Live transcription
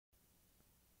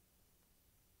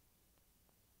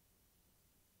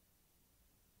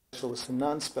specialists and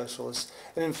non-specialists.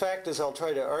 And in fact, as I'll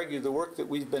try to argue, the work that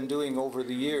we've been doing over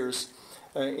the years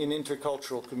in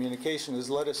intercultural communication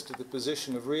has led us to the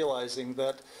position of realizing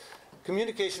that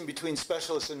communication between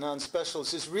specialists and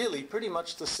non-specialists is really pretty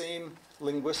much the same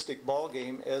linguistic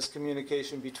ballgame as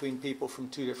communication between people from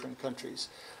two different countries.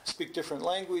 We speak different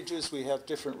languages, we have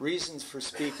different reasons for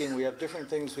speaking, we have different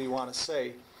things we want to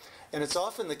say. And it's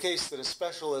often the case that a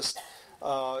specialist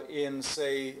in,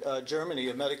 say, Germany,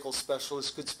 a medical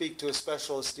specialist, could speak to a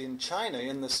specialist in China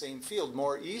in the same field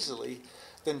more easily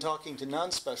than talking to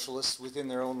non-specialists within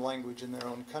their own language in their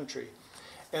own country.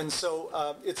 And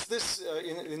so it's this,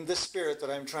 in this spirit that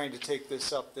I'm trying to take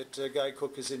this up, that Guy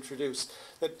Cook has introduced,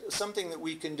 that something that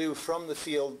we can do from the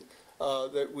field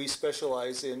that we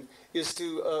specialize in is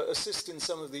to assist in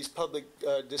some of these public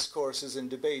discourses and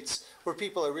debates where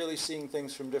people are really seeing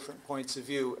things from different points of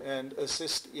view, and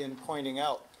assist in pointing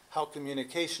out how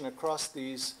communication across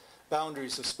these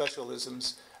boundaries of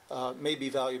specialisms may be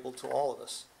valuable to all of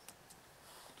us.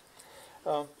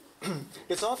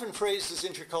 It's often phrased as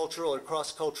intercultural or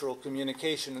cross-cultural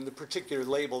communication, and the particular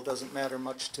label doesn't matter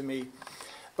much to me.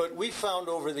 But we found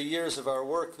over the years of our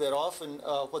work that often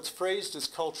what's phrased as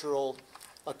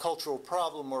a cultural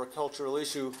problem or a cultural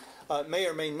issue may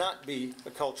or may not be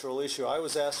a cultural issue. I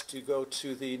was asked to go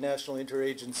to the National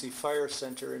Interagency Fire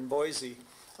Center in Boise,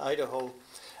 Idaho,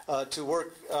 to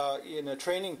work in a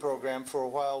training program for a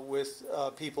while with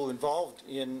people involved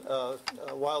in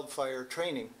wildfire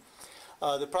training.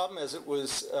 The problem as it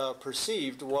was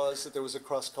perceived was that there was a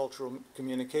cross-cultural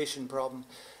communication problem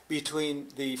between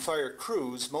the fire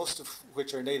crews, most of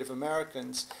which are Native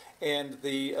Americans, and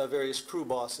the various crew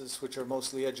bosses, which are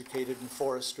mostly educated in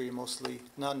forestry, mostly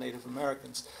non-Native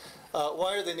Americans.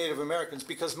 Why are they Native Americans?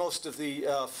 Because most of the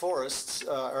forests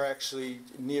are actually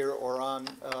near or on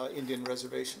Indian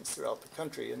reservations throughout the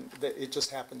country, and it just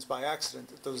happens by accident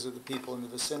that those are the people in the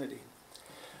vicinity.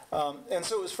 And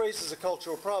so it was phrased as a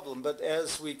cultural problem, but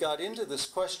as we got into this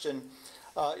question,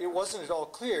 it wasn't at all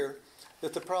clear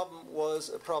that the problem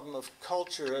was a problem of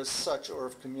culture as such or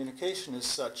of communication as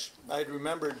such. I had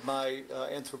remembered my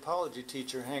anthropology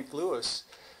teacher, Hank Lewis,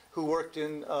 who worked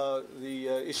in the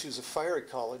issues of fire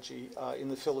ecology in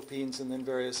the Philippines and then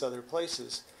various other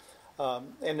places.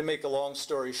 And to make a long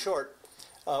story short,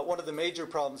 one of the major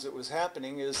problems that was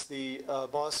happening is the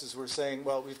bosses were saying,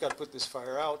 well, we've got to put this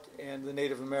fire out, and the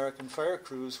Native American fire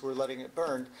crews were letting it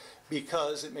burn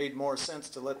because it made more sense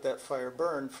to let that fire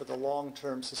burn for the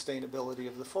long-term sustainability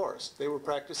of the forest. They were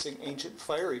practicing ancient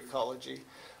fire ecology,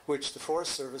 which the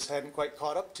Forest Service hadn't quite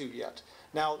caught up to yet.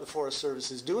 Now the Forest Service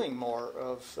is doing more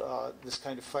of this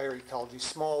kind of fire ecology,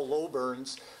 small, low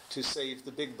burns to save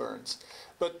the big burns.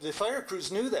 But the fire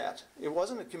crews knew that. It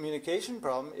wasn't a communication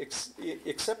problem,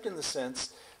 except in the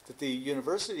sense that the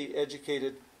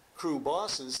university-educated crew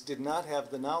bosses did not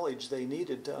have the knowledge they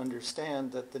needed to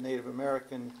understand that the Native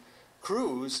American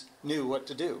crews knew what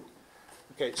to do.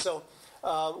 Okay, so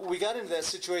we got into that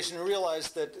situation and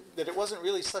realized that it wasn't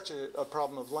really such a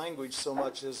problem of language so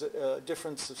much as a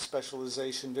difference of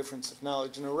specialization, difference of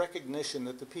knowledge, and a recognition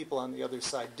that the people on the other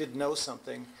side did know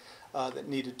something that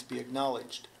needed to be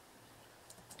acknowledged.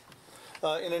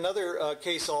 In another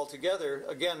case altogether,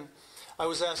 again, I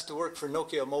was asked to work for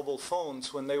Nokia mobile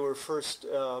phones when they were first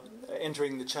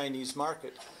entering the Chinese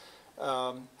market.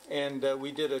 And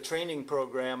we did a training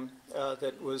program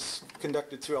that was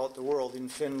conducted throughout the world, in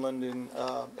Finland, in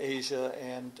Asia,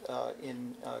 and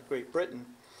in Great Britain.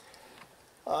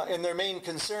 And their main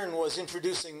concern was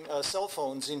introducing cell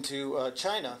phones into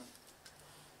China.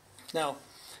 Now,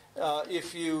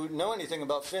 if you know anything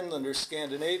about Finland or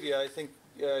Scandinavia, I think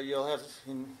you'll have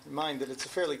in mind that it's a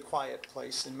fairly quiet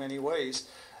place in many ways.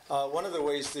 One of the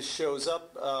ways this shows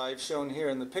up, I've shown here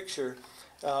in the picture,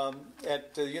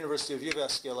 at the University of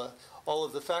Jyväskylä, all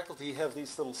of the faculty have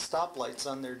these little stoplights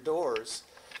on their doors.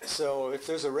 So if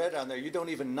there's a red on there, you don't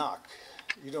even knock.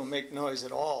 You don't make noise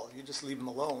at all. You just leave them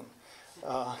alone.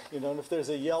 You know, and if there's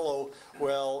a yellow,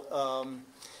 well,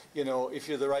 you know, if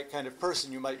you're the right kind of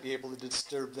person, you might be able to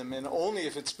disturb them. And only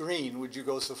if it's green would you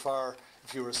go so far,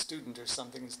 if you were a student or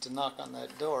something, is to knock on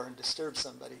that door and disturb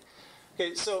somebody.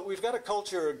 Okay, so we've got a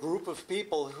culture, a group of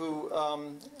people who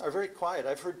are very quiet.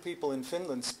 I've heard people in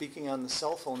Finland speaking on the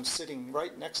cell phone sitting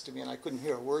right next to me, and I couldn't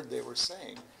hear a word they were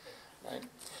saying. Right?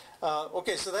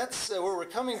 Okay, so that's where we're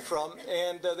coming from,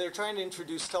 and they're trying to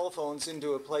introduce telephones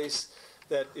into a place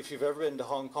that, if you've ever been to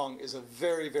Hong Kong, is a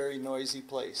very, very noisy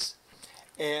place.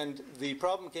 And the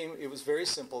problem came, it was very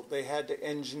simple. They had to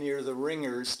engineer the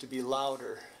ringers to be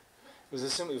louder. It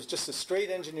was just a straight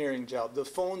engineering job. The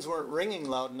phones weren't ringing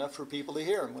loud enough for people to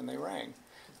hear them when they rang.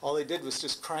 All they did was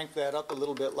just crank that up a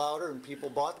little bit louder, and people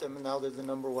bought them, and now they're the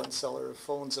 #1 seller of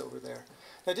phones over there.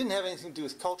 Now, it didn't have anything to do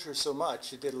with culture so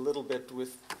much. It did a little bit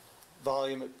with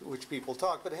volume at which people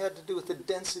talk, but it had to do with the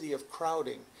density of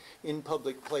crowding in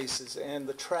public places and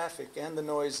the traffic and the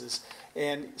noises.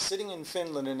 And sitting in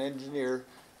Finland, an engineer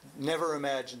never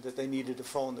imagined that they needed a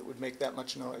phone that would make that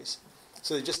much noise.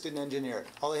 So they just didn't engineer it.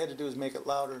 All they had to do was make it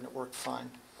louder, and it worked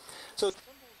fine. So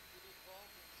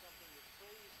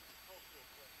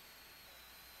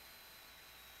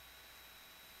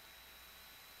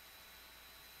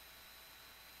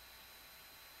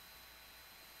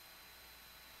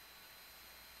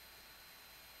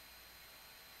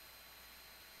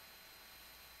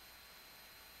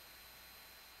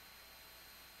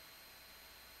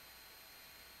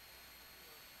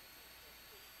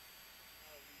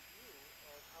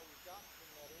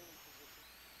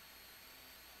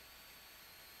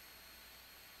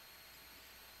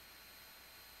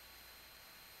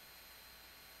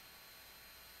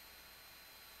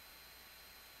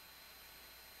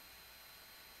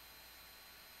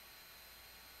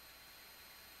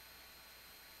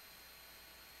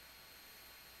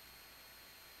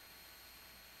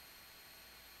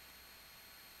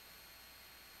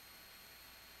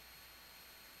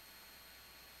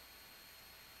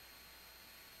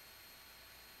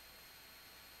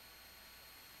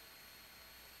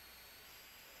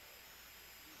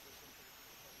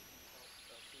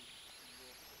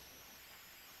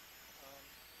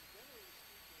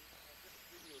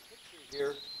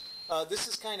here, this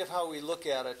is kind of how we look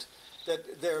at it,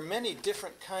 that there are many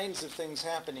different kinds of things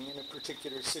happening in a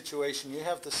particular situation. You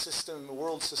have the system, the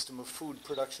world system of food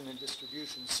production and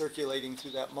distribution circulating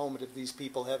through that moment of these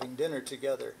people having dinner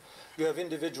together. You have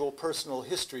individual personal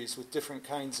histories with different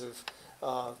kinds of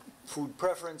food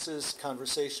preferences,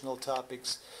 conversational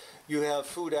topics. You have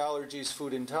food allergies,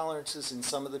 food intolerances in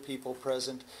some of the people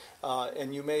present,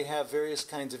 and you may have various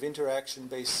kinds of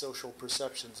interaction-based social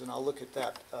perceptions, and I'll look at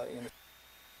that in a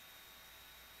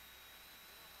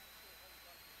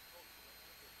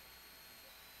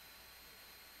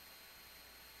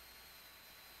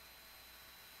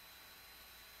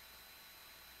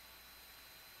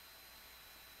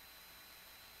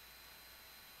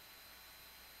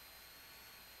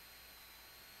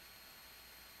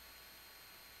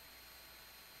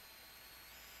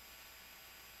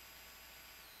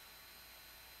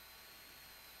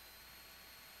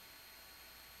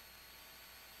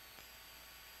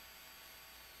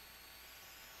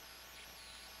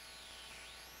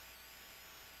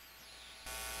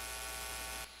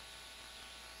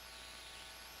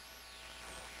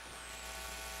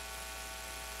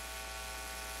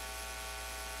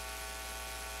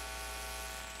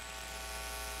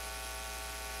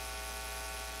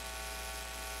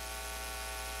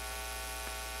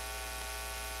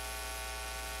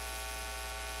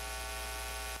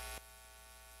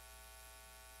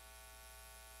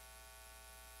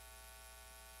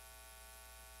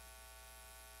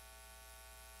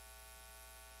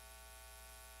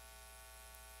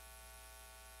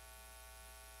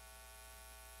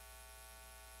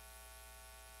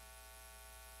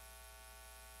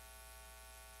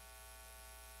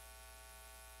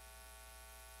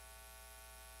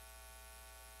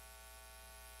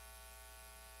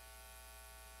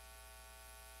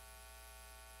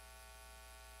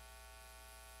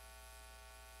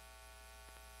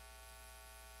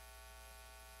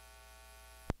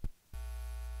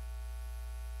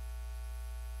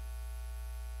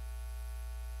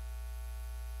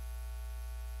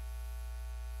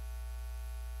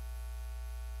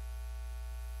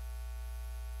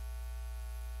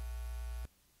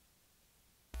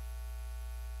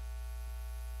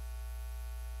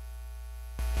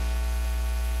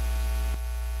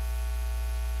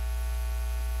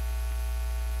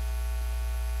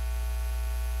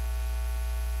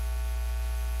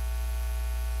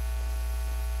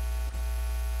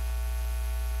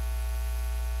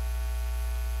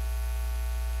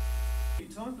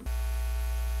talk.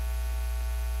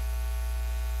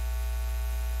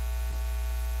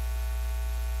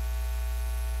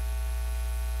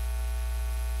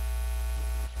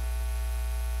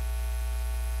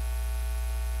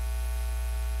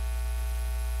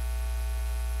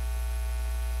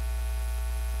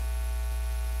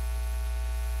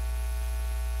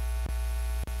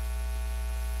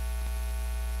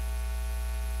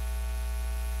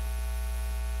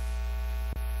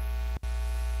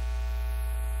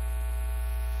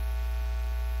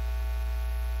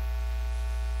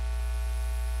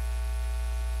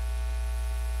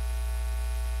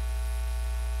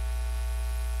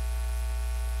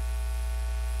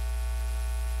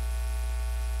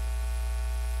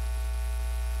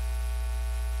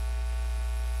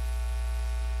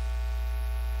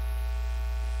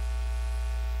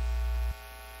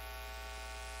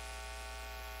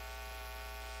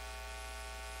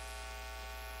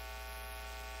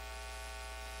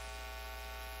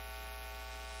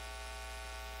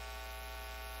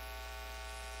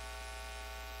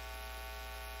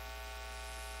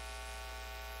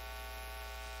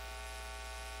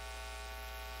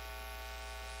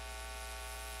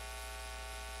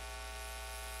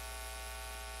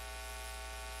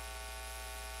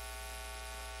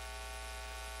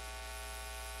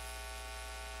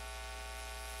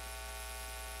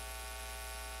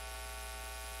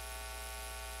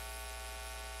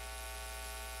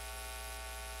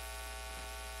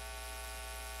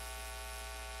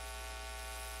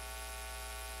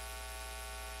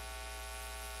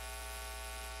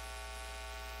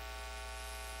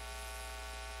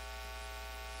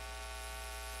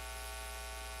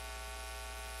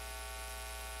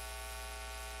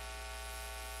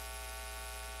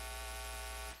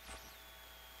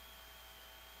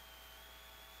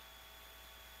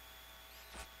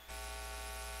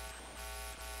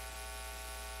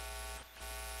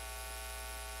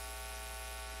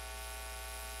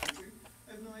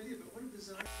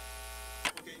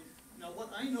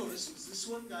 I noticed was this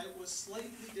one guy was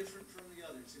slightly different from the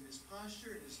others in his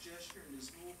posture, in his gesture, in his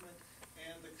movement,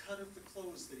 and the cut of the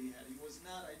clothes that he had. He was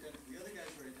not identical. The other guys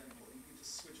were identical. You could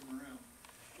just switch them around.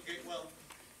 Okay, well,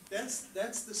 that's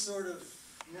the sort of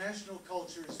national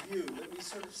culture's view that we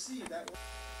sort of see that one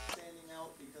standing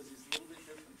out because he's a little bit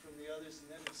different from the others,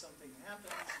 and then if something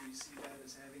happens, we see that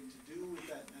as having to do with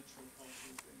that natural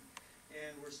cultural thing.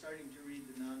 And we're starting to read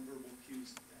the nonverbal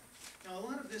cues of that. Now, a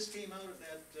lot of this came out of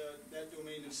that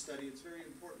domain of study. It's very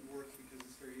important work because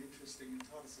it's very interesting and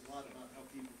taught us a lot about how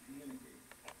people communicate.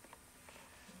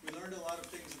 We learned a lot of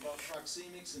things about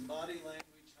proxemics and body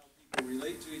language, how people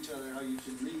relate to each other, how you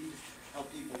can read, how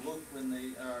people look when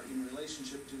they are in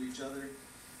relationship to each other.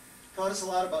 Taught us a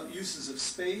lot about uses of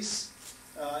space.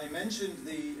 I mentioned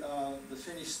the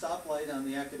Finnish stoplight on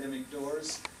the academic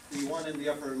doors. The one in the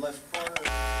upper left corner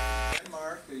of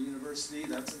Denmark, a university,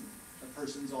 that's a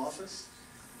person's office.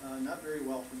 Not very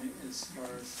welcoming as far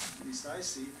as at least I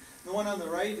see. The one on the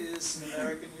right is an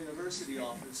American university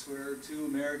office where two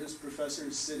emeritus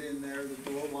professors sit in there, the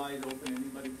door wide open,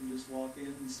 anybody can just walk in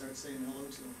and start saying hello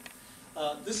to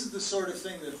them. This is the sort of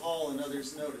thing that Hall and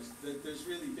others noticed, that there's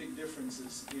really big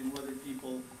differences in whether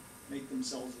people make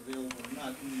themselves available or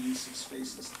not in the use of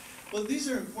spaces. Well, these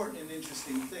are important and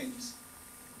interesting things.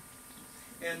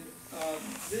 And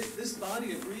this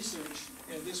body of research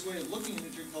and this way of looking at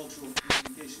intercultural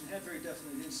communication had very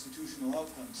definite institutional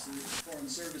outcomes. The Foreign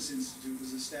Service Institute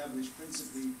was established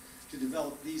principally to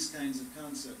develop these kinds of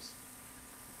concepts.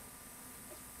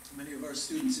 Many of our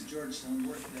students at Georgetown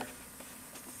worked there.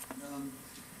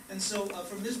 And so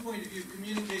from this point of view,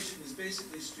 communication is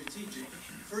basically strategic.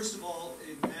 First of all,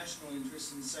 in national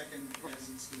interest, and second, as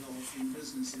it's developed in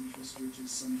business interest, which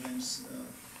is sometimes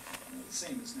the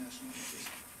same as national interest.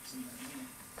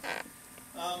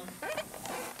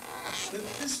 But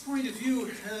this point of view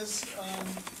has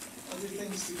other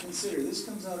things to consider. This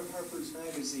comes out of Harper's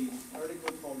Magazine, an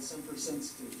article called Semper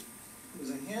Sensitive. It was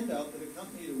a handout that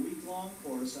accompanied a week-long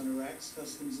course on Iraq's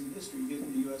customs and history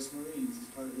given to U.S. Marines as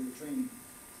part of their training.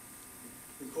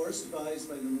 The course, devised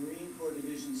by the Marine Corps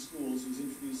Division Schools, was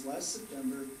introduced last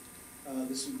September.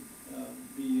 This would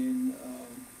be in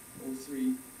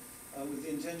 03. With the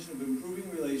intention of improving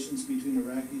relations between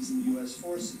Iraqis and U.S.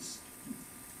 forces.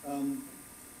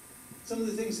 Some of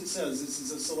the things it says, this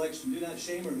is a selection. Do not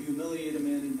shame or humiliate a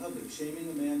man in public. Shaming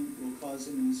a man will cause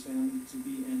him and his family to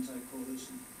be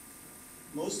anti-coalition.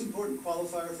 Most important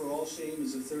qualifier for all shame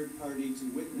is a third party to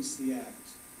witness the act.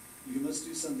 You must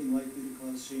do something likely to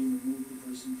cause shame or remove the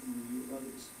person from the view of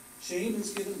others. Shame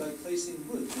is given by placing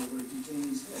hoods over a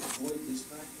detainee's head. Avoid this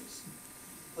practice.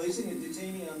 Placing a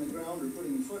detainee on the ground or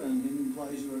putting a foot on him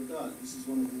implies you are God. This is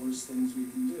one of the worst things we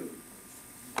can do.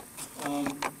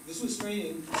 This was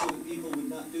training so that people would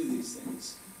not do these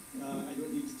things. I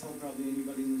don't need to tell probably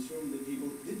anybody in this room that people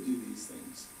did do these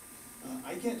things.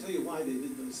 I can't tell you why they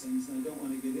did those things, and I don't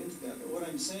want to get into that. But what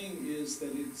I'm saying is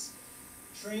that it's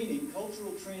training,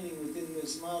 cultural training within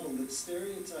this model that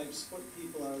stereotypes what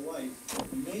people are like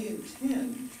may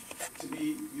intend to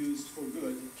be used for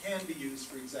good. It can be used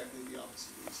for exactly the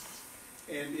opposite reasons.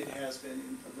 And it has been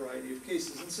in a variety of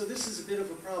cases. And so this is a bit of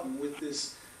a problem with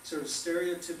this sort of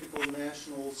stereotypical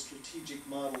national strategic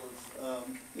model of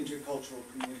intercultural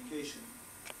communication.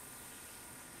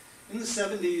 In the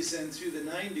 70s and through the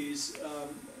 90s,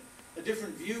 a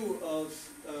different view of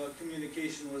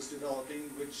communication was developing,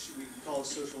 which we call a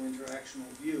social interactional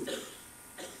view.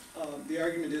 The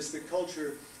argument is that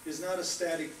culture is not a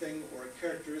static thing or a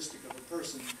characteristic of a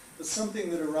person, but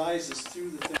something that arises through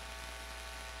the thing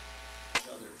of each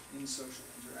other in social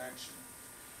interaction.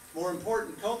 More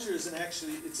important, culture isn't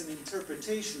actually, it's an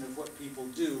interpretation of what people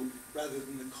do rather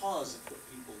than the cause of what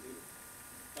people do.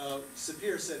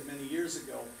 Sapir said many years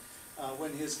ago,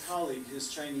 when his colleague, his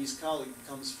Chinese colleague,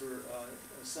 comes for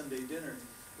a Sunday dinner,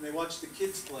 and they watch the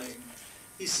kids playing,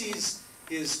 he sees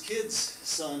his kid's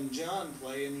son, John,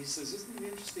 play, and he says, isn't it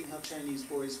interesting how Chinese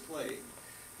boys play?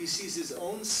 He sees his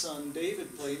own son,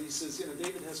 David, play, and he says, you know,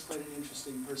 David has quite an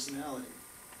interesting personality.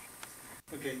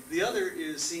 Okay, the other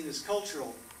is seen as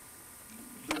cultural.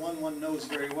 The one knows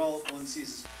very well, one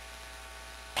sees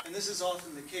as... And this is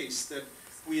often the case, that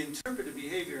we interpret a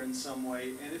behavior in some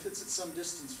way, and if it's at some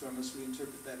distance from us, we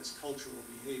interpret that as cultural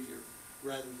behavior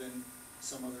rather than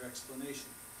some other explanation.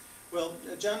 Well,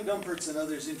 John Gumpertz and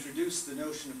others introduced the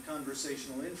notion of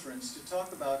conversational inference to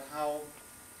talk about how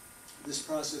this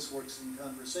process works in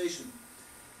conversation.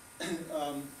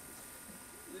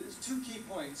 There's two key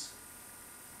points.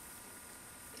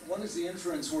 One is the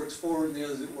inference works forward, and the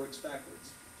other is it works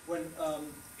backwards. When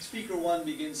speaker one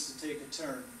begins to take a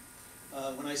turn,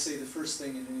 when I say the first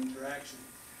thing in an interaction,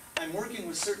 I'm working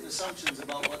with certain assumptions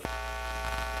about what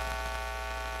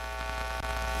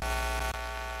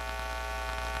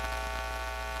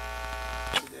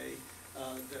today,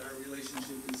 that our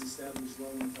relationship is established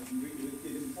well enough. I can read it.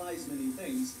 It implies many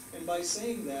things. And by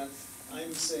saying that,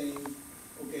 I'm saying,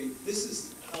 okay, this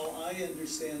is how I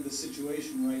understand the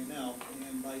situation right now.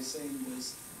 And by saying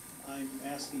this, I'm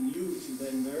asking you to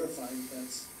then verify that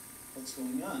that's what's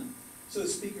going on. So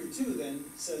speaker 2 then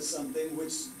says something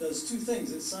which does two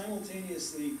things. It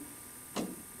simultaneously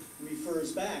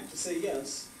refers back to say,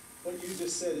 yes, what you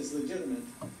just said is legitimate,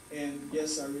 and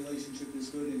yes, our relationship is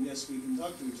good, and yes, we can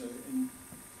talk to each other. And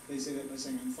they say that by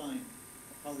saying, I'm fine.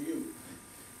 How are you?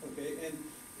 Okay, and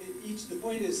the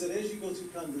point is that as you go through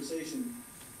conversation,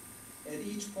 at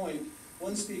each point,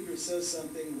 one speaker says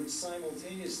something which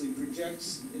simultaneously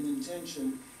projects an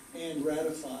intention and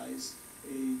ratifies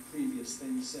a previous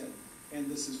thing said. And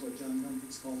this is what John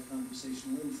Gumpertz called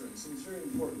conversational inference. And it's very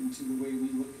important to the way we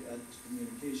look at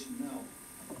communication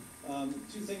now.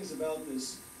 Two things about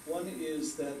this. One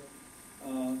is that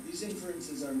these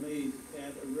inferences are made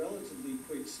at a relatively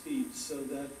quick speed so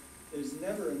that there's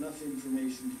never enough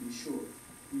information to be sure.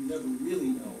 You never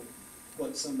really know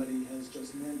what somebody has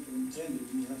just meant or intended.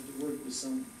 You have to work with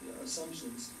some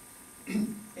assumptions.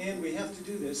 And we have to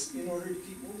do this in order to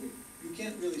keep moving. You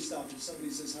can't really stop. If somebody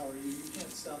says, how are you? You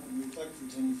can't stop and reflect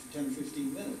for 10 or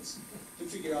 15 minutes to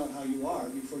figure out how you are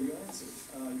before you answer.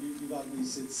 You've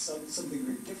obviously said something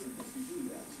very different if you do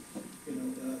that. You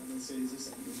know, let's say, is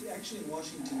this actually in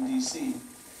Washington, D.C.,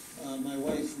 my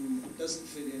wife, who doesn't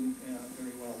fit in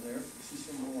very well there, she's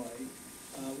from Hawaii,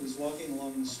 was walking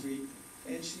along the street,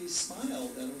 and she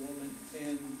smiled at a woman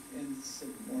and said,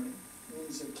 good morning. The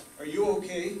woman said, are you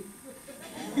okay?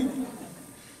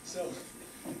 So,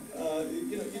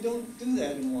 you know, you don't do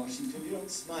that in Washington. You don't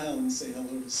smile and say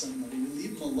hello to somebody. You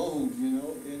leave them alone, you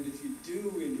know. And if you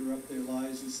do interrupt their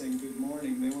lives with saying good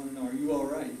morning, they want to know, are you all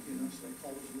right? You know, should I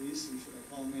call the police, or should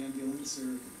I call an ambulance,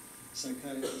 or a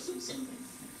psychiatrist or something?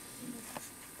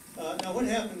 Now, what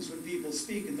happens when people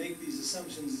speak and make these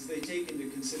assumptions is they take into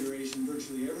consideration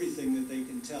virtually everything that they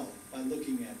can tell by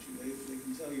looking at you. They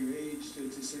can tell your age to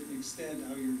a certain extent,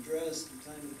 how you're dressed, the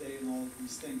time of day, and all of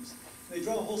these things. They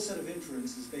draw a whole set of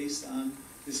inferences based on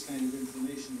this kind of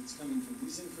information that's coming from.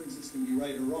 These inferences can be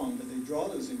right or wrong, but they draw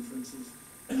those inferences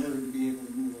in order to be able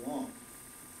to move along.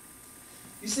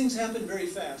 These things happen very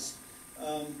fast.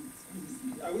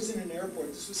 I was in an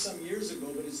airport, this was some years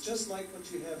ago, but it's just like what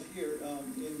you have here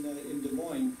in Des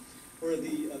Moines, where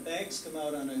the bags come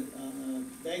out on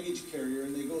a baggage carrier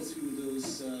and they go through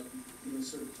those you know,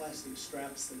 sort of plastic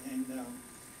straps that hang down.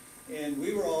 And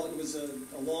we were all, it was a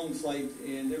long flight,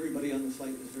 and everybody on the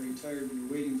flight was very tired. We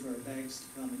were waiting for our bags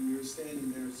to come, and we were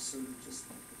standing there sort of just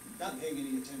not paying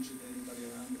any attention to anybody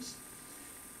around us.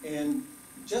 And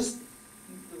just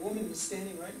the woman was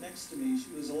standing right next to me.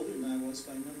 She was older than I was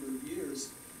by a number of years,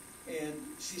 and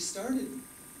she started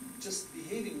just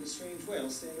behaving in a strange way. I'll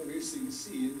stand over here so you can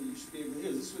see, and you should be able to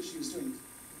hear. This is what she was doing.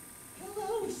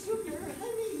 Hello, sugar,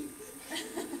 honey.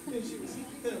 And she was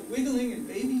kind of wiggling and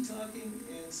baby talking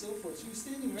and so forth. She was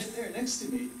standing right there next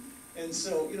to me. And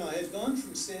so, you know, I had gone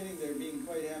from standing there being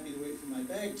quite happy to wait for my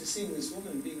bag to seeing this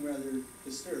woman being rather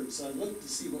disturbed. So I looked to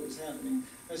see what was happening.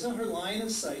 I saw her line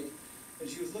of sight, and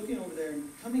she was looking over there, and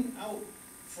coming out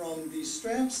from these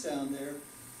straps down there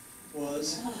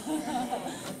was...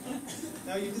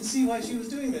 Now you can see why she was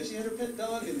doing that. She had her pet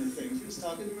dog in the thing. She was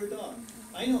talking to her dog.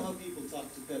 I know how people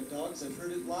talk to pet dogs. I've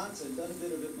heard it lots. I've done a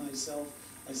bit of it myself.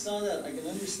 I saw that. I can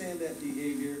understand that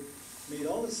behavior. Made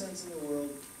all the sense in the world.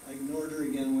 I ignored her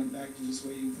again and went back to just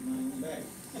waiting for my own bag.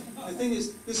 The thing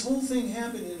is, this whole thing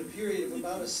happened in a period of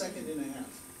about a second and a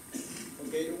half.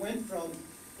 Okay, it went from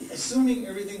assuming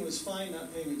everything was fine,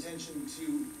 not paying attention,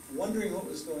 to wondering what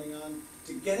was going on,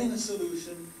 to getting a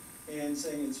solution and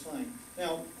saying it's fine.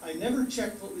 Now, I never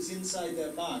checked what was inside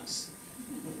that box.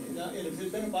 Now, and if it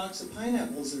had been a box of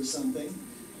pineapples or something,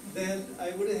 then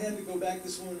I would have had to go back,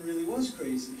 this woman really was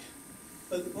crazy.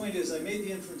 But the point is, I made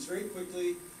the inference very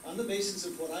quickly on the basis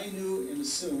of what I knew and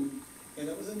assumed, and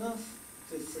it was enough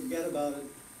to forget about it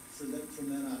from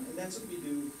then on. And that's what we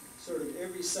do sort of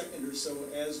every second or so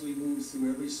as we move through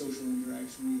every social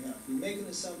interaction we have. We make an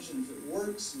assumption. If it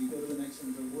works, we go to the next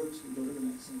one. If it works, we go to the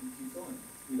next one and keep going.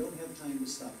 We don't have time to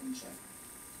stop and check.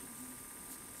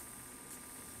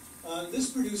 This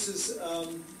produces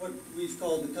what we've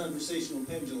called the conversational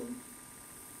pendulum.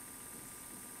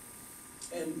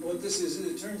 And what this is,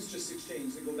 it turns just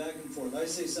exchange. They go back and forth. I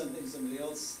say something, somebody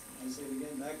else, I say it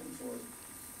again, back and forth.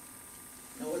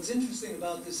 Now what's interesting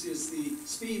about this is the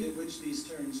speed at which these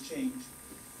turns change.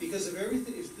 Because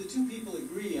if the two people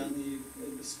agree on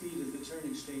the speed of the turn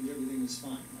exchange, everything is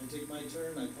fine. I take my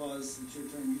turn, I pause, it's your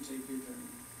turn, you take your turn.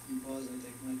 You pause, I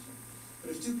take my turn.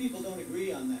 But if two people don't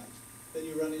agree on that, then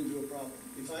you run into a problem.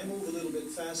 If I move a little bit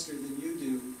faster than you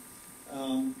do,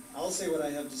 I'll say what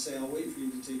I have to say, I'll wait for you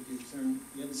to take your turn.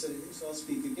 You haven't said anything, so I'll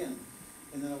speak again.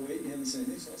 And then I'll wait, you haven't said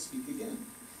anything, so I'll speak again.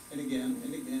 And again,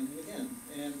 and again, and again.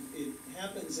 And it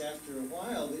happens after a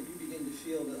while that you begin to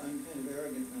feel that I'm kind of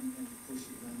arrogant, and I'm kind of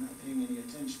pushy, and I'm not paying any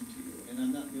attention to you, and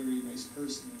I'm not a very nice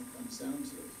person when it comes down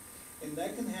to it. And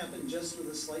that can happen just with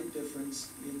a slight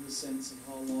difference in the sense of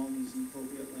how long is an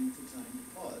appropriate length of time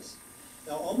to pause.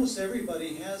 Now, almost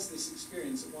everybody has this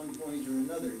experience at one point or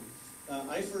another.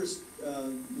 I first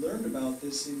learned about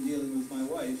this in dealing with my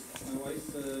wife. My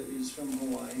wife is from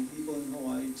Hawaii. People in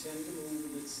Hawaii tend to move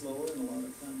a bit slower in a lot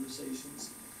of conversations.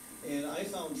 And I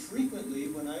found frequently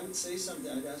when I would say something,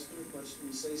 I'd ask her a question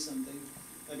or say something,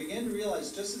 I began to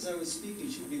realize just as I was speaking,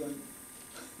 she would be going,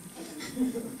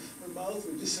 her mouth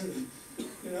would just sort of,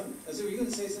 you know, I said, were you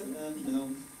going to say something? No,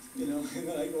 you know, and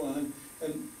then I go on,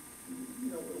 and,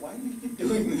 you know, why do you keep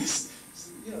doing this?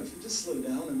 You know, if you just slow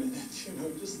down a minute, you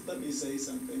know, just let me say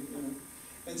something, you know.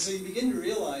 And so you begin to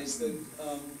realize that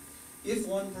if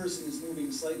one person is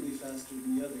moving slightly faster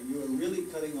than the other, you are really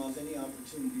cutting off any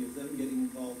opportunity of them getting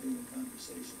involved in the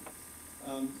conversation.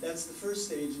 That's the first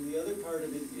stage, and the other part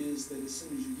of it is that as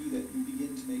soon as you do that, you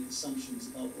begin to make assumptions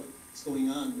about what's going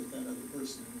on with that other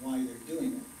person and why they're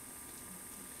doing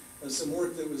it. Some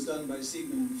work that was done by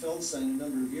Sigmund and Feldstein a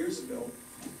number of years ago,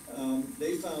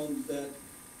 they found that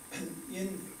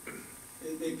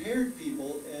they paired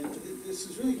people, and this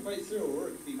was really quite thorough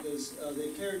work because they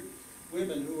paired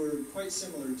women who were quite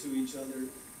similar to each other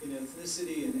in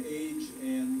ethnicity and age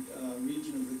and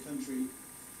region of the country.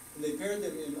 And they paired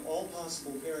them in all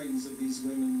possible pairings of these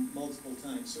women multiple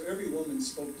times. So every woman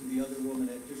spoke to the other woman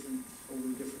at over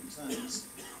different times.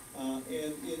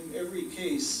 And in every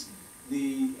case,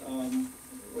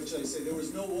 what should I say, there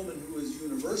was no woman who was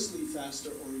universally faster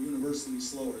or universally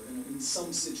slower. And in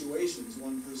some situations,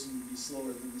 one person would be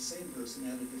slower than the same person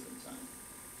at a different time.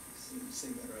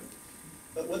 Saying that right.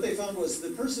 But what they found was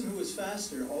the person who was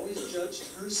faster always judged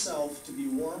herself to be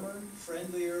warmer,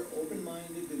 friendlier,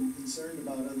 open-minded, and concerned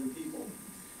about other people.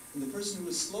 And the person who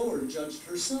was slower judged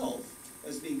herself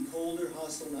as being colder,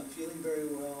 hostile, not feeling very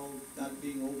well, not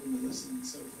being open to listen, and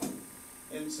so forth.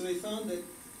 And so they found that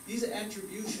these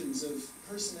attributions of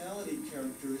personality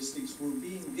characteristics were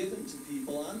being given to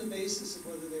people on the basis of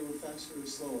whether they were faster or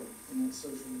slower in that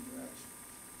social interaction.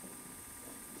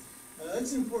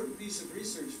 That's an important piece of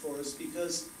research for us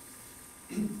because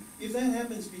if that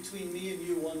happens between me and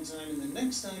you one time and the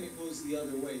next time it goes the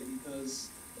other way because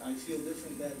I feel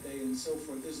different that day and so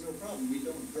forth, there's no problem. We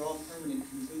don't draw permanent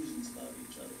conclusions about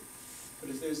each other.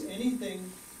 But if there's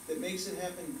anything that makes it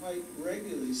happen quite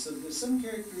regularly, so there's some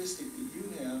characteristic that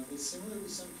you have that's similar to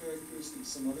some characteristic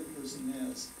some other person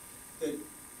has, that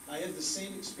I have the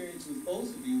same experience with both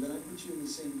of you, then I put you in the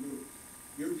same group.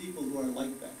 You're people who are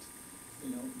like that.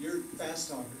 You know, you're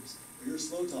fast talkers, or you're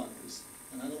slow talkers,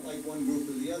 and I don't like one group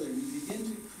or the other. And you begin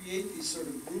to create these sort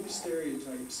of group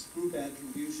stereotypes, group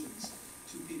attributions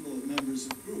to people as members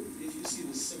of group, if you see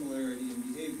the similarity in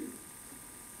behavior.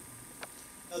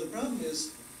 Now the problem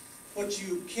is, what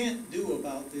you can't do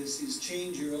about this is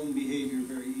change your own behavior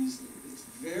very easily. It's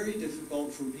very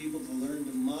difficult for people to learn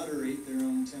to moderate their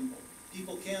own tempo.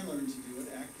 People can learn to do it,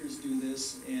 actors do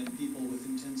this, and people with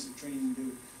intensive training do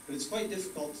it. But it's quite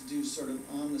difficult to do sort of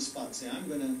on the spot. Say, I'm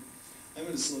going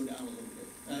to slow down a little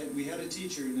bit. We had a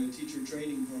teacher in a teacher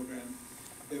training program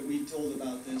that we told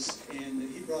about this, and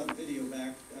he brought a video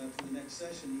back to the next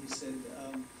session. He said,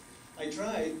 I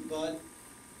tried, but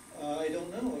I don't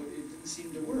know, it didn't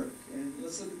seem to work. And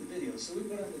let's look at the video. So we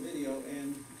put on the video,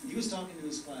 and he was talking to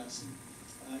his class.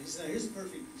 He said, now here's a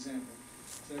perfect example.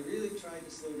 So I really tried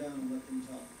to slow down and let them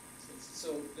talk.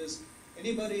 So does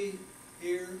anybody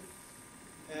here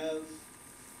have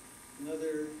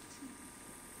another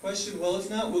question? Well, if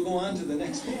not, we'll go on to the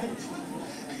next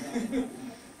one.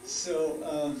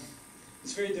 So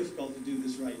it's very difficult to do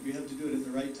this right. You have to do it at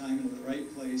the right time and in the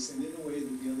right place and in a way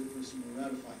that the other person will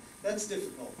ratify. That's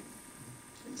difficult.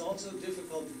 It's also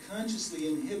difficult to consciously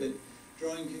inhibit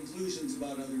drawing conclusions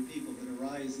about other people that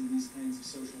arise in these kinds of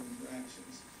social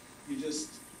interactions.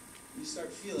 You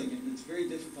start feeling it, and it's very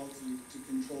difficult to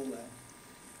control that.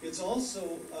 It's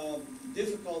also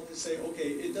difficult to say, okay,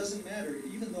 it doesn't matter,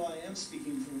 even though I am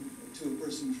speaking to a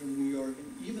person from New York,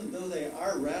 and even though they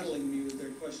are rattling me with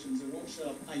their questions, they won't shut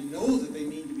up. I know that they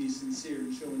mean to be sincere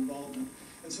and show involvement,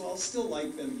 and so I'll still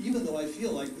like them, even though I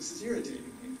feel like this is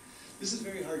irritating me. This is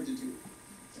very hard to do.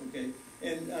 Okay,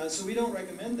 and so we don't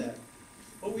recommend that.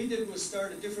 What we did was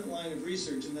start a different line of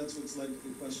research, and that's what's led to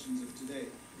the questions of today.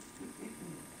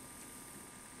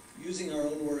 Using our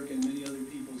own work and many other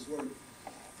people's work,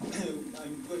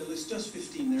 I'm going to list just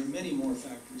 15. There are many more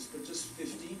factors, but just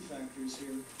 15 factors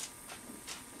here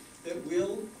that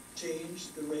will change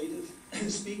the rate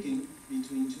of speaking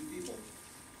between two people.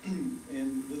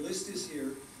 And the list is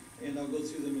here, and I'll go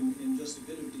through them in just a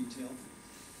bit of detail.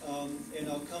 And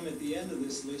I'll come at the end of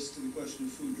this list to the question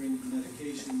of food, drink, and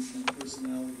medications, and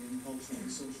personality, and cultural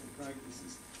and social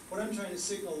practices. What I'm trying to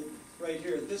signal right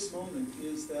here at this moment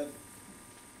is that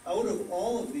out of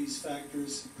all of these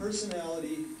factors,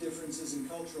 personality differences and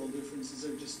cultural differences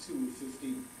are just 2 of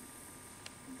 15.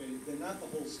 Okay, they're not the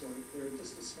whole story. They're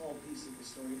just a small piece of the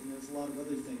story, and there's a lot of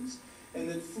other things. And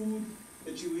that food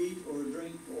that you eat or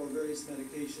drink or various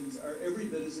medications are every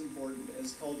bit as important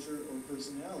as culture or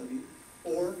personality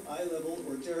or eye level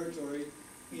or territory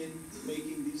in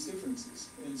making these differences.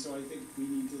 And so I think we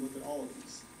need to look at all of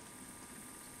these.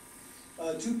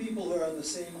 Two people who are on the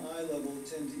same eye level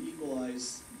tend to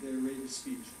equalize their rate of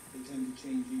speech. They tend to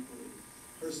change equally.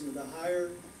 The person with a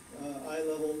higher eye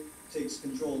level takes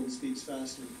control and speaks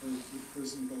faster. The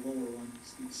person with a lower one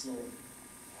speaks slower.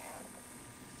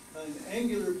 An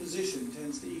angular position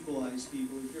tends to equalize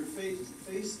people. If you're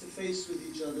face to face with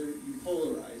each other, you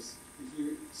polarize. If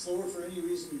you're slower for any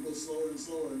reason, you go slower and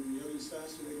slower, and the other's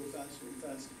faster, they go faster and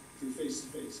faster. If you're face to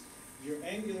face. If you're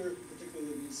angular,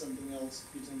 particularly means something else,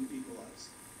 you tend to equalize.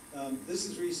 This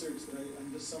is research that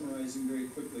I'm just summarizing very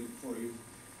quickly for you.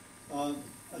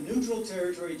 A neutral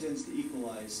territory tends to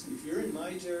equalize. If you're in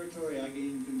my territory, I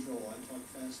gain control. I talk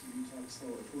faster, you talk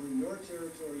slower. If we're in your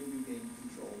territory, you gain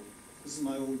control. This is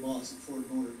my old boss at Ford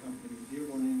Motor Company,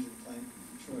 Dearborn Engine Plant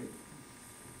in Detroit.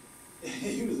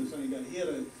 He was a funny guy. He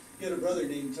had a brother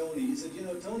named Tony. He said, you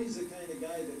know, Tony's the kind of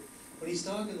guy that when he's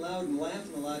talking loud and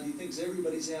laughing a lot, he thinks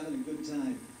everybody's having a good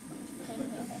time.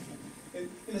 And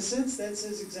in a sense, that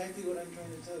says exactly what I'm trying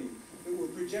to tell you. That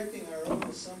we're projecting our own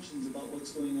assumptions about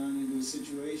what's going on into a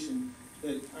situation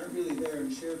that aren't really there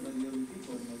and shared by the other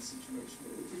people in that situation.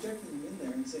 But we're projecting them in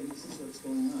there and saying, this is what's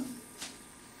going on.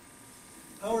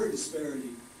 Power disparity.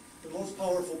 The most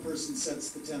powerful person sets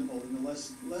the tempo, and the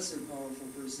lesser powerful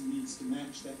person needs to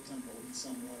match that tempo in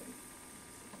some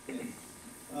way. Okay.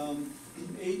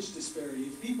 Age disparity.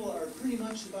 If people are pretty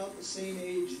much about the same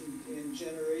age and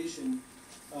generation,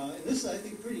 and this is, I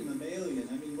think, pretty mammalian.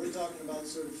 I mean, we're talking about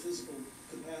sort of physical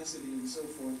capacity and so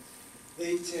forth.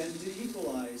 They tend to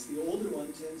equalize. The older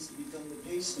one tends to become the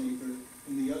pacemaker,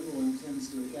 and the younger one tends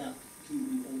to adapt to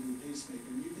the older pacemaker.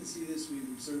 And you can see this. We've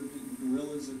observed it in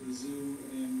gorillas at the zoo,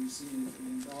 and we've seen it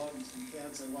in dogs and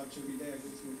cats. I watch every day. I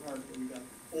go through a park where we've got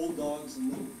old dogs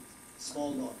and little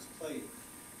small dogs play.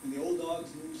 And the old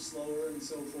dogs move slower and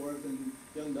so forth, and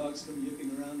young dogs come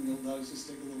yipping around, and the old dogs just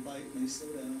take a little bite, and they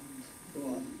slow down and go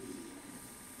on.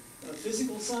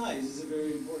 Physical size is a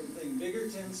very important thing. Bigger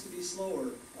tends to be slower,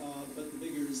 but the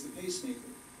bigger is the pacemaker.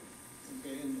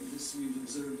 Okay, and this we've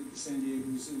observed at the San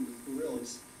Diego Zoo with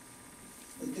gorillas.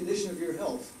 The condition of your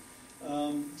health.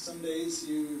 Some days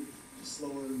you're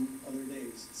slower than other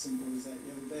days. It's simple as that.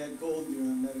 You have a bad cold, you're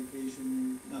on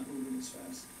medication, you're not moving as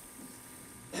fast.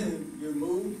 Your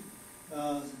mood.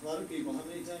 A lot of people, how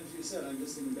many times have you said, I'm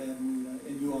just in a bad mood?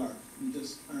 And you are. You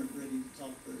just aren't ready to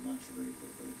talk very much or very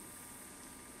quickly.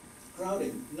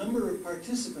 Crowding. Number of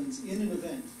participants in an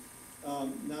event.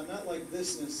 Now, not like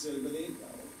this necessarily,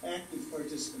 but active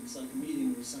participants, like a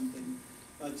meeting or something,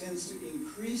 tends to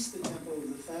increase the tempo of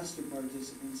the faster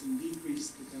participants and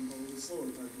decrease the tempo of the slower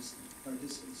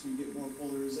participants. So you get more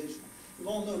polarization. We've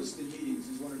all noticed in meetings,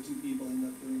 there's one or two people end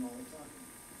up doing all the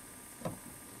talking.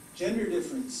 Gender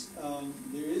difference.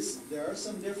 There are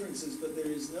some differences, but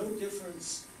there is no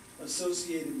difference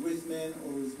associated with men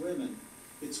or with women.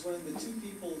 It's when the two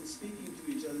people speaking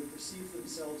to each other perceive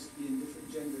themselves to be in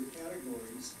different gender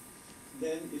categories,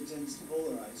 then it tends to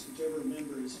polarize. Whichever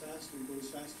member is faster goes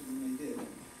faster than they did,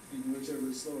 and whichever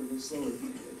is slower goes slower than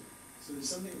they did. So there's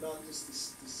something about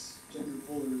this gender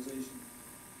polarization.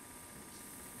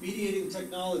 Mediating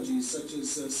technologies such as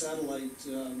satellite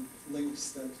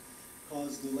links that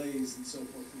cause delays and so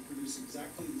forth will produce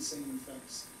exactly the same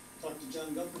effects. Talked to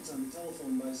John Guppert's on the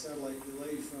telephone by satellite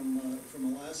delay from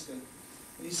Alaska.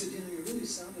 And he said, you know, you really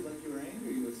sounded like you were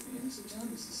angry with me. And I said, John,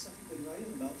 this is stuff I've been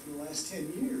writing about for the last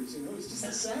 10 years. You know, it's just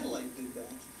the satellite did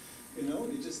that. You know,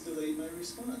 it just delayed my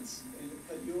response and it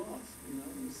cut you off. You know,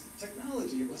 it was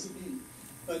technology, it wasn't me.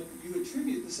 But you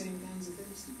attribute the same kinds of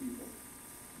things to people.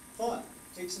 Thought.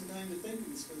 Take some time to think,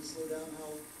 and it's going to slow down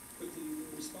how quickly you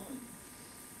can respond.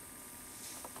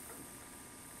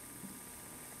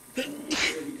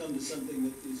 come to something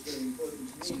that is very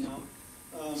important to me now.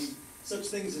 Such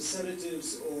things as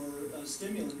sedatives or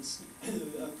stimulants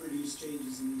produce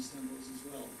changes in these temples as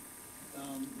well.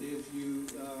 If you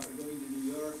are going to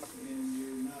New York and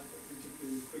you're not a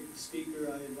particularly quick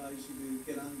speaker, I advise you to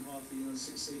get on coffee,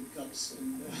 6, 8 cups,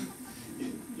 and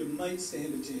you might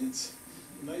stand a chance.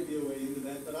 You might be a way into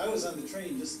that. But I was on the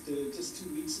train just 2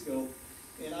 weeks ago,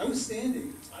 and I was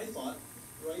standing, I thought,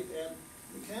 right at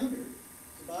the counter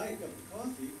to buy a cup of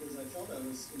coffee because I felt I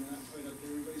was not quite up to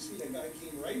everybody's feet. A guy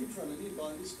came right in front of me,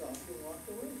 bought his coffee, and walked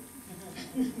away.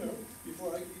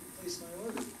 Before I could place my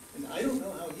order. And I don't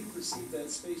know how he perceived that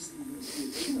space to be a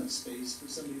big enough space for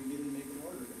somebody to get in and make an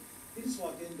order. But he just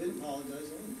walked in, didn't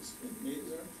apologize, just made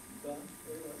his order, gone,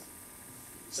 there he was.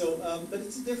 So, but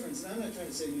it's a difference, and I'm not trying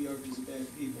to say New Yorkers are bad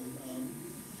people.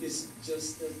 It's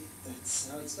just that that's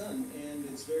how it's done, and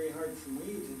it's very hard for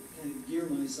me to kind of gear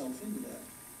myself into that.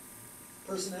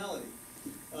 Personality.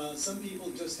 Some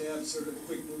people just have sort of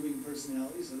quick-moving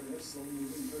personalities, others have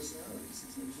slow-moving personalities.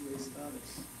 There's no two ways about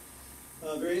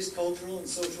it. Various cultural and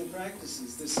social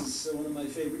practices. This is one of my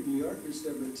favorite New Yorkers,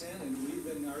 Deborah Tannen. We've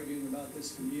been arguing about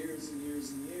this for years and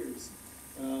years and years.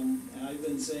 And I've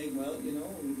been saying, well,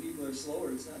 when people are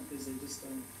slower, it's not because they just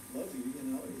don't love you,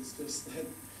 it's just that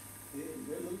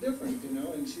they're a little different,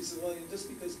 And she said, well, just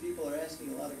because people are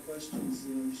asking a lot of questions,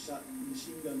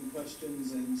 machine gun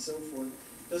questions and so forth,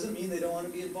 doesn't mean they don't want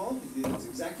to be involved with you. That's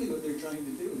exactly what they're trying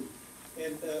to do.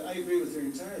 And I agree with her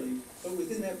entirely. But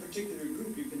within that particular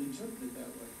group, you can interpret it that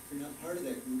way. If you're not part of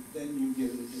that group, then you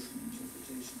give it a different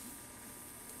interpretation.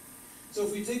 So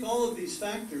if we take all of these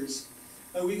factors,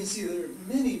 we can see there are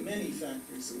many, many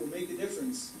factors that will make a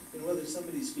difference in whether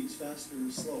somebody speaks faster or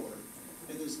slower.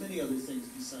 And there's many other things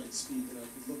besides speed that I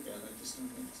could look at. I just don't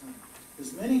have time.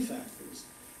 There's many factors.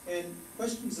 And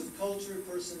questions of culture,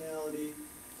 personality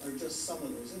are just some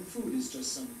of those. And food is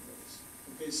just some of those.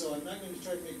 Okay, so I'm not going to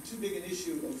try to make too big an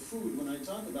issue of food when I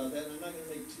talk about that. And I'm not going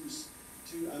to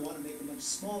make I want to make a much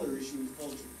smaller issue of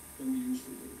culture than we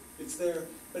usually do. It's there,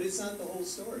 but it's not the whole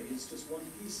story. It's just one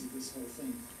piece of this whole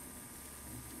thing.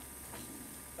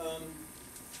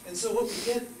 And so what we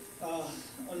get,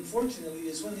 unfortunately,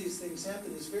 is when these things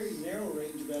happen, this very narrow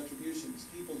range of attributions.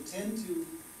 People tend to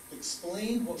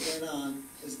explain what went on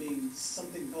as being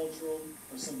something cultural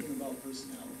or something about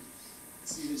personality.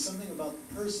 It's either something about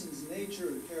the person's nature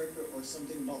or character or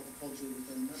something about the culture that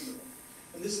they're a member of.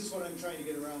 And this is what I'm trying to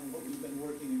get around and what we've been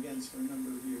working against for a number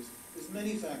of years. There's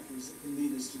many factors that can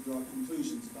lead us to draw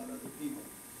conclusions about other people.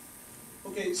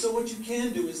 Okay, so what you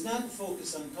can do is not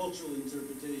focus on cultural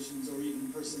interpretations or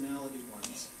even personality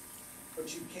ones.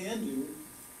 What you can do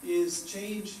is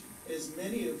change as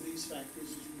many of these factors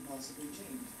as you can possibly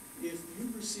change. If you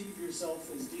perceive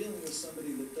yourself as dealing with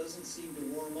somebody that doesn't seem to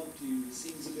warm up to you, that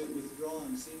seems a bit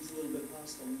withdrawn, seems a little bit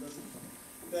hostile, and doesn't,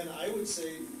 then I would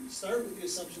say start with the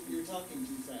assumption that you're talking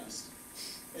too fast.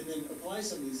 And then apply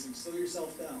some of these things. Slow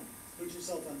yourself down. Put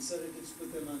yourself on sedatives,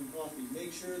 put them on coffee.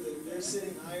 Make sure that they're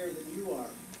sitting higher than you are.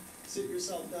 Sit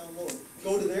yourself down lower.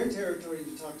 Go to their territory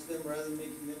to talk to them rather than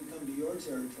making them come to your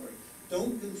territory.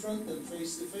 Don't confront them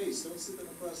face to face. Don't sit them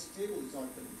across the table to talk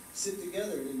to them. Sit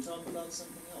together and talk about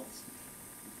something else.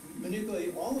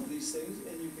 Manipulate all of these things,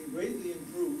 and you can greatly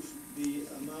improve the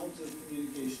amount of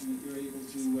communication that you're able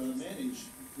to manage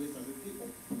with other people.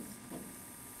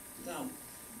 Now,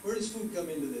 where does food come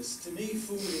into this? To me,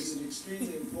 food is an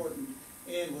extremely important,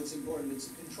 and what's important, it's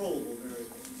a controllable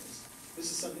variable in this.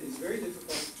 This is something that's very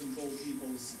difficult to control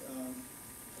people's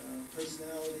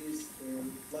personalities, their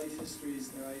life histories,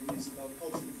 their ideas about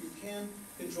culture. If you can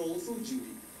control the food you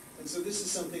eat. And so this is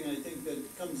something I think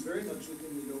that comes very much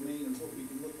within the domain of what we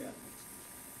can look at.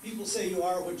 People say you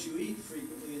are what you eat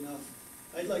frequently enough.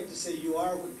 I'd like to say you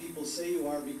are what people say you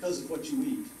are because of what you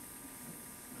eat.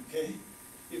 Okay?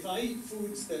 If I eat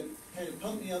foods that kind of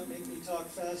pump me up, make me talk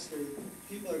faster,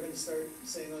 people are going to start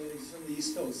saying, oh, he's from the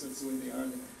East Coast, that's the way they are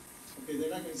there. Okay, they're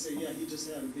not going to say, yeah, he just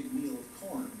had a big meal of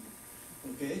corn.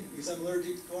 Okay, because I'm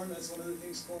allergic to corn, that's one of the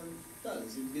things corn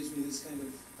does. It gives me this kind of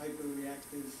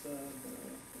hyper-reactive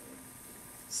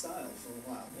style for a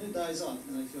while. And it dies off,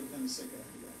 and I feel kind of sick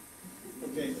after that.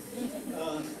 Okay,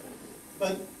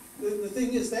 but the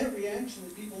thing is, that reaction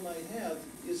that people might have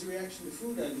is a reaction to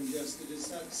food I've ingested. It's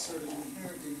not sort of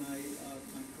inherent in my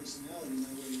personality,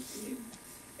 my way of being.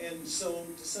 And so,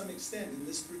 to some extent, in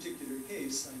this particular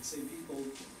case, I'd say people,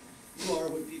 you are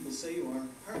what people say you are,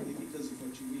 partly because of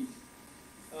what you eat.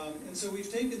 And so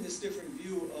we've taken this different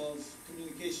view of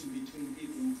communication between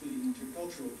people, including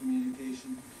intercultural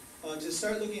communication, to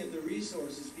start looking at the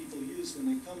resources people use when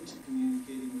they come to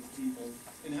communicating with people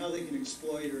and how they can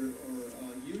exploit or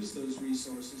use those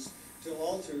resources to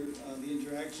alter the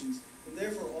interactions and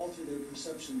therefore alter their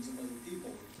perceptions of other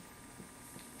people.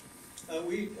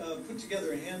 We put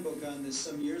together a handbook on this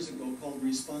some years ago called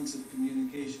Responsive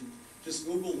Communication. Just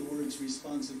Google the words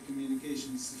responsive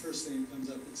communication. It's the first thing that comes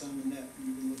up. It's on the net, and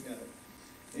you can look at it.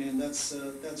 And that's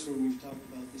where we've talked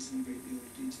about this in a great deal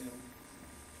of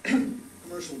detail.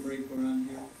 Commercial break, we're on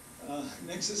here.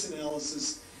 Nexus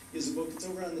Analysis is a book. It's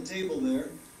over on the table there.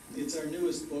 It's our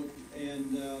newest book,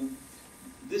 and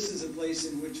this is a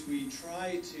place in which we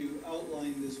try to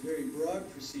outline this very broad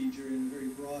procedure and a very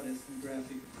broad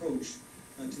ethnographic approach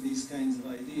to these kinds of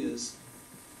ideas.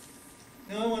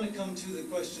 Now I want to come to the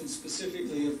question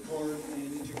specifically of corn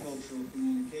and intercultural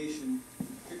communication,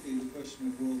 particularly the question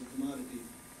of world commodity.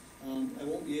 I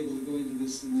won't be able to go into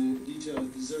this in the detail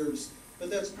it deserves, but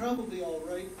that's probably all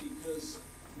right because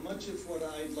much of what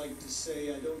I'd like to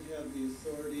say I don't have the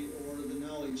authority or the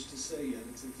knowledge to say yet.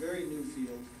 It's a very new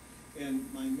field,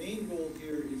 and my main goal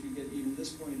here, if you get even this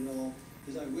point at all,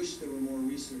 is I wish there were more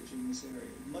research in this area,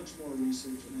 much more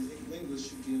research, and I think linguists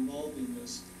should be involved in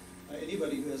this.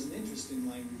 Anybody who has an interest in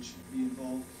language should be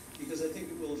involved, because I think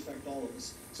it will affect all of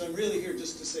us. So I'm really here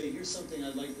just to say, here's something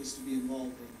I'd like us to be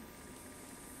involved in.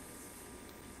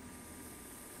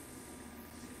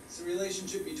 It's the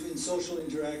relationship between social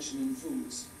interaction and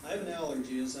foods. I have an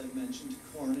allergy, as I've mentioned,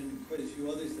 to corn and quite a few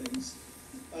other things.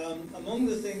 Among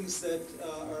the things that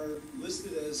are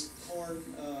listed as corn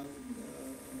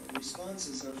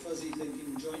responses are fuzzy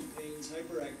thinking, joint pains,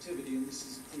 hyperactivity, and this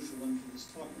is a crucial one for this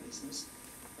talk business,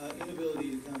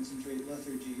 inability to concentrate,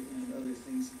 lethargy, and other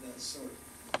things of that sort.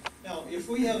 Now, if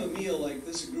we have a meal like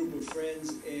this, a group of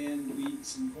friends, and we eat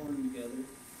some corn together,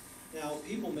 now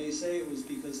people may say it was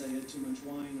because I had too much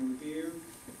wine or beer.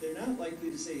 They're not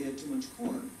likely to say you had too much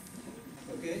corn.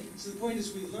 Okay? So the point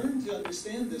is we learn to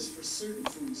understand this for certain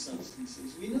food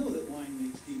substances. We know that wine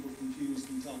makes people confused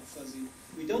and talk fuzzy.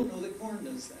 We don't know that corn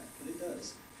does that, but it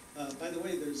does. By the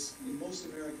way, in most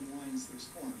American wines there's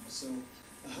corn, so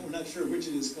we're not sure which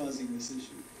it is causing this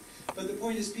issue. But the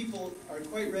point is people are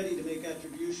quite ready to make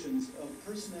attributions of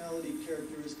personality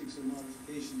characteristics or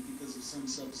modifications because of some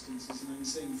substances, and I'm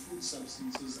saying food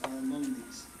substances are among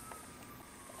these.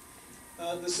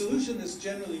 The solution that's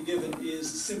generally given is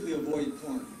simply avoid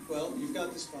corn. Well, you've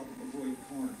got this problem, avoid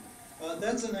corn.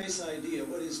 That's a nice idea.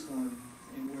 What is corn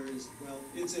and where is it? Well,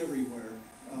 it's everywhere,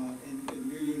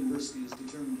 and your university is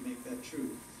determined to make that true.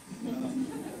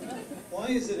 Why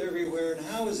is it everywhere and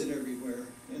how is it everywhere?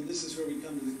 And this is where we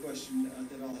come to the question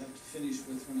that I'll have to finish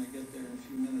with when I get there in a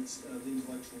few minutes, the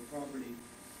intellectual property.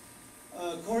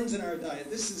 Corn's in our diet.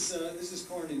 This is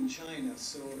corn in China,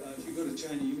 so if you go to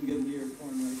China, you can get an ear of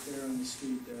corn right there on the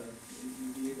street.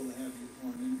 You'll be able to have your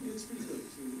corn, and it's pretty good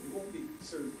too. It won't be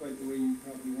served quite the way you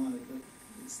probably want it, but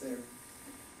it's there.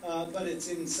 But it's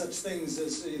in such things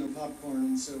as popcorn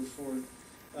and so forth.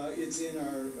 It's in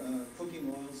our cooking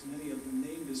oils, many of them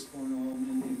named as corn oil,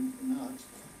 many not.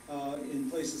 In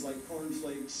places like corn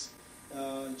flakes,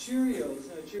 Cheerios.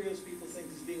 Now, Cheerios people think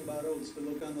is being about oats, but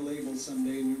look on the label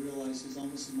someday and you realize there's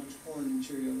almost as much corn in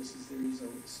Cheerios as there is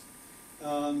oats.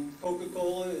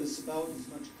 Coca-Cola is about as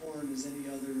much corn as any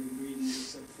other ingredient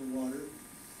except for water.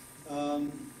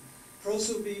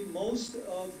 Prosobe, most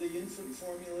of the infant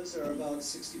formulas are about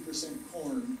 60%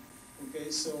 corn. Okay,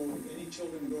 so any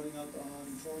children growing up on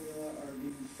formula are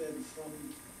being fed from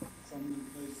when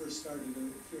they first started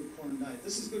a pure corn diet.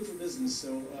 This is good for business,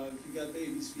 so if you got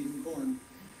babies, feed them corn.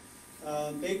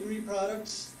 Bakery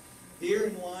products, beer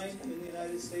and wine in the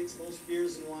United States, most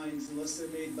beers and wines, unless they're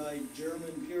made by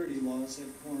German purity laws,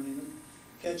 have corn in them.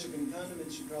 Ketchup and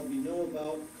condiments you probably know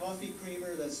about. Coffee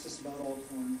creamer, that's just about all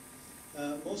corn.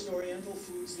 Most Oriental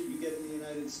foods that you get in the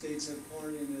United States have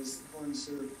corn in as the corn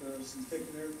syrup, some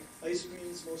thickener. Ice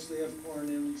creams mostly have corn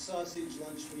in them. Sausage,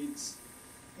 lunch meats.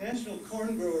 National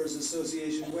Corn Growers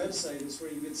Association website is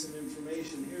where you get some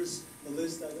information. Here's a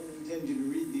list. I don't intend you to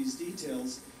read these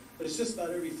details, but it's just about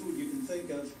every food you can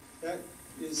think of. That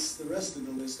is the rest of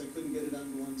the list. I couldn't get it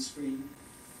onto one screen.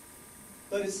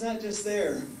 But it's not just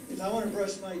there. If I want to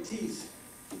brush my teeth,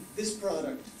 this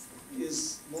product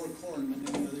is more corn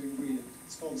than any other ingredient.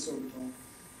 It's called sorbitol.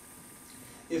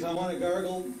 If I want to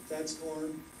gargle, that's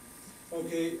corn.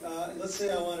 Okay, let's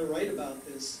say I want to write about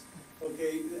this.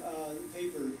 Okay,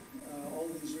 paper, all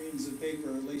these reams of paper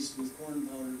are laced with corn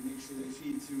powder to make sure they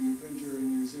feed through your printer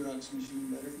and your Xerox machine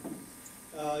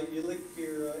better. You lick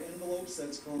your envelopes,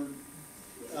 that's corn.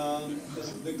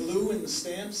 The glue and the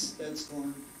stamps, that's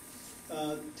corn.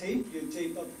 Tape, you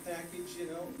tape up a package,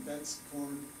 that's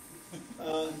corn.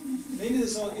 Maybe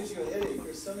this all gives you a headache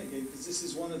or stomach ache, because this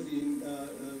is one of the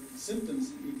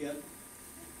symptoms that you get.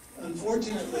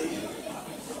 Unfortunately,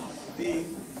 the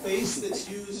base that's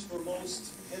used for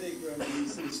most headache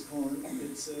remedies is corn.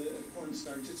 It's a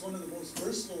cornstarch. It's one of the most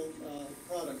versatile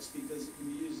products because it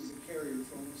can be used as a carrier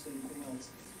for almost anything else.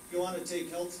 If you want to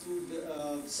take health food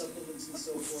supplements and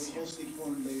so forth, mostly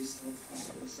corn-based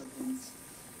health food supplements.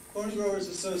 Corn Growers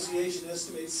Association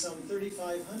estimates some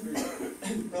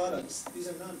 3,500 products. These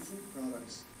are non-food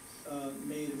products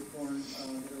made of corn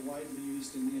that are widely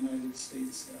used in the United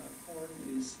States. Corn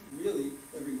is really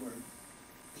everywhere.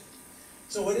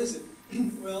 So what is it?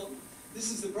 Well,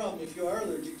 this is the problem. If you are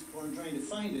allergic to corn, trying to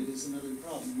find it is another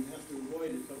problem. You have to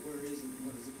avoid it, but where is it and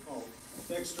what is it called?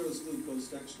 Dextrose, glucose,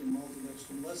 dextrin,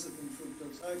 maltodextrin, lecithin,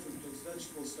 fructose, high fructose,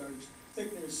 vegetable starch,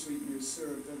 thickeners, sweeteners,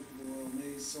 syrup, vegetable oil,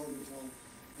 maize, sorbitol,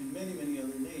 and many, many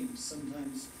other names,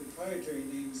 sometimes proprietary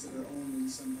names that are owned and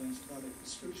sometimes product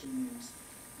description names.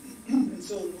 And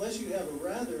so unless you have a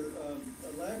rather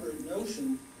elaborate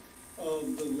notion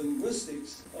of the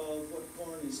linguistics of what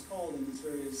corn is called in its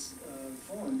various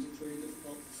forms, it's very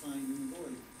difficult to find and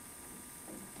avoid.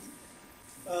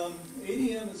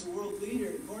 ADM is a world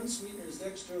leader in corn sweeteners,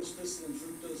 dextrose, crystalline,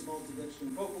 fructose,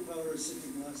 maltodextrin, cocoa powder,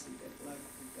 citric and lactic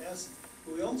acid.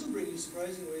 But we also bring you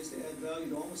surprising ways to add value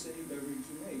to almost any beverage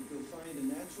you make. You'll find a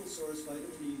natural source vitamin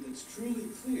E that's truly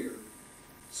clear,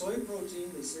 soy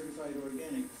protein that's certified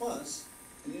organic, plus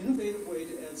an innovative way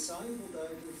to add soluble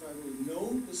dietary fiber with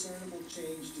no discernible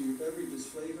change to your beverage's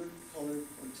flavor, color,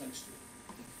 or texture.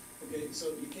 Okay,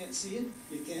 so you can't see it,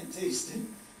 you can't taste it,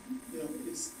 you know,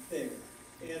 it's there.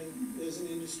 And there's an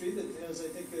industry that has, I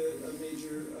think, a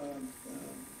major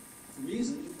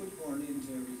reason to put corn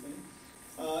into everything.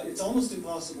 It's almost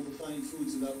impossible to find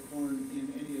foods without corn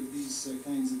in any of these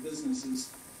kinds of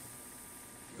businesses.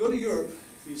 If you go to Europe,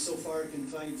 you so far can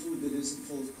find food that isn't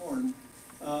full of corn.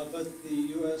 But the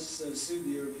U.S. sued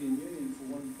the European Union for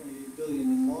 $1.8 billion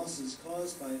in losses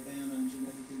caused by a ban on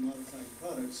genetically modified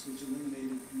products, which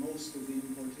eliminated most of the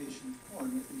importation of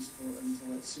corn, at least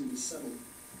until that suit is settled.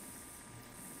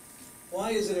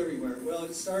 Why is it everywhere? Well,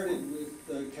 it started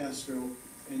with Castro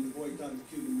and the boycott of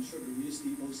Cuban sugar. We used to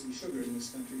eat mostly sugar in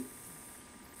this country.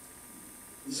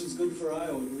 This was good for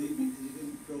Iowa, believe me, because you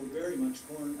didn't grow very much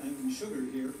corn, I mean sugar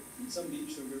here, some beet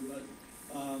sugar, but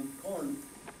corn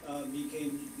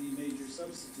became the major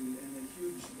substitute, and a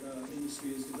huge industry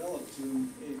is developed to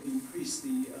increase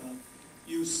the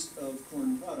use of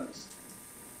corn products.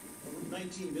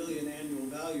 19 billion annual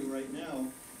value right now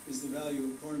is the value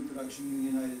of corn production in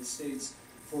the United States.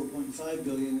 4.5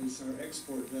 billion is our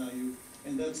export value,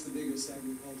 and that's the biggest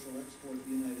agricultural export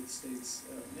the United States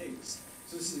makes.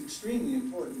 So this is extremely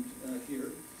important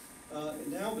here.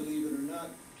 And now, believe it or not,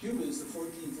 Cuba is the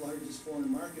 14th largest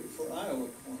foreign market for Iowa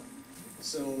corn.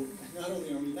 So not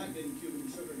only are we not getting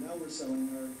Cuban sugar, now we're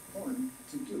selling our corn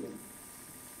to Cuba.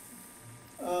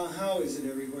 How is it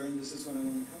everywhere? And this is what I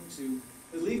want to come to.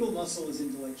 The legal muscle is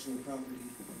intellectual property.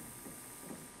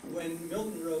 When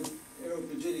Milton wrote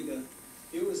Areopagitica,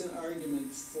 it was an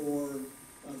argument for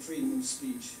freedom of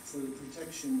speech, for the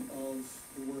protection of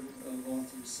the work of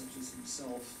authors such as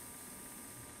himself.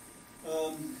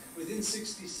 Within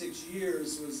 66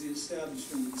 years was the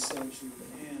establishment of the Statute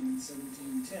of Anne in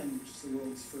 1710, which is the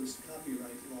world's first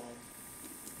copyright law.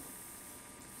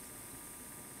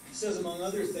 It says, among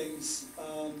other things,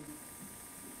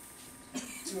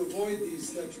 to avoid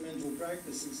these detrimental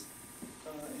practices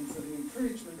and for the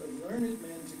encouragement of learned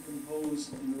men to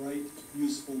compose and write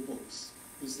useful books,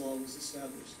 this law was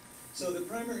established. So the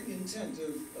primary intent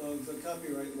of the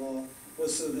copyright law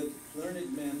was so that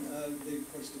learned men, they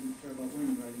of course didn't care about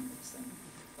women writing books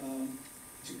then,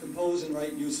 to compose and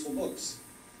write useful books.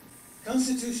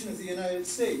 Constitution of the United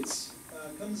States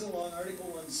comes along, Article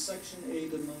 1, Section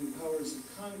 8, among the powers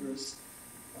of Congress,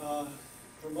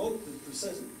 promote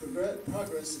the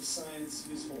progress of science,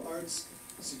 useful arts,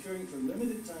 securing for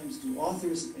limited times to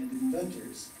authors and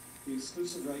inventors the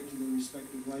exclusive right to their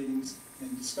respective writings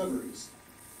and discoveries.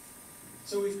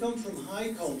 So we've come from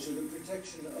high culture, the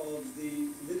protection of the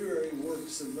literary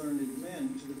works of learned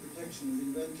men, to the protection of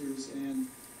inventors and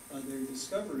their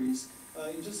discoveries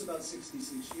in just about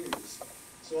 66 years.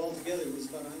 So altogether it was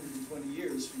about 120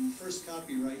 years from the first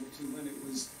copyright to when it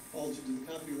was altered to the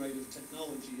copyright of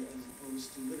technology as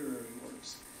opposed to literary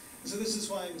works. So this is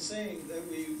why I'm saying that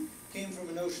we came from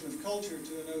a notion of culture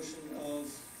to a notion of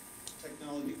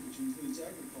technology, which includes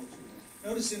agriculture.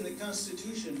 Notice in the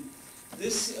Constitution,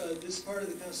 this part of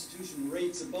the Constitution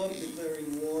rates above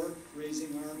declaring war,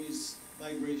 raising armies,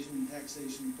 migration,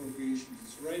 taxation, appropriations.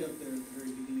 It's right up there at the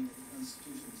very beginning of the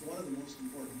Constitution. It's one of the most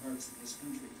important parts of this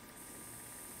country.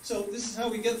 So this is how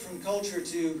we get from culture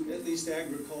to at least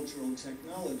agricultural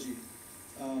technology.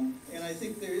 And I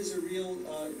think there is a real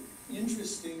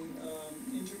interesting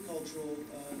intercultural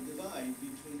divide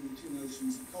between the two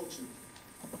notions of culture.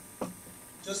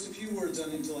 Just a few words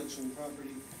on intellectual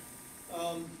property.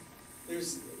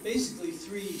 There's basically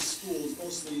three schools,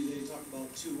 mostly they talk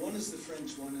about two. One is the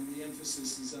French one, and the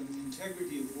emphasis is on the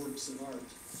integrity of works of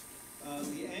art.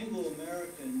 The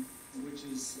Anglo-American, which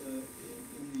is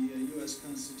in the U.S.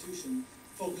 Constitution,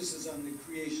 focuses on the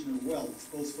creation of wealth,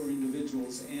 both for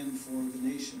individuals and for the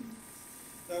nation.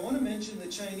 Now, I want to mention the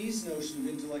Chinese notion of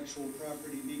intellectual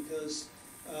property because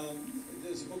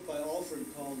there's a book by Alfred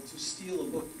called "To Steal a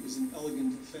Book is an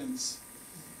Elegant Offense."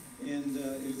 And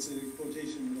it's a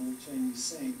quotation of an old Chinese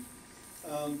saying.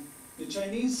 The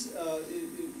Chinese,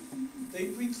 they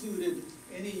precluded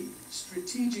any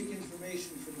strategic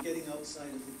information from getting outside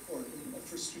of the court. And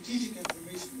for strategic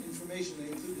information,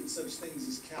 they included such things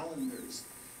as calendars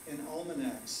and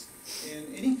almanacs,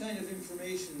 and any kind of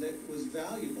information that was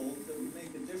valuable, that would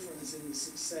make a difference in the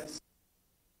success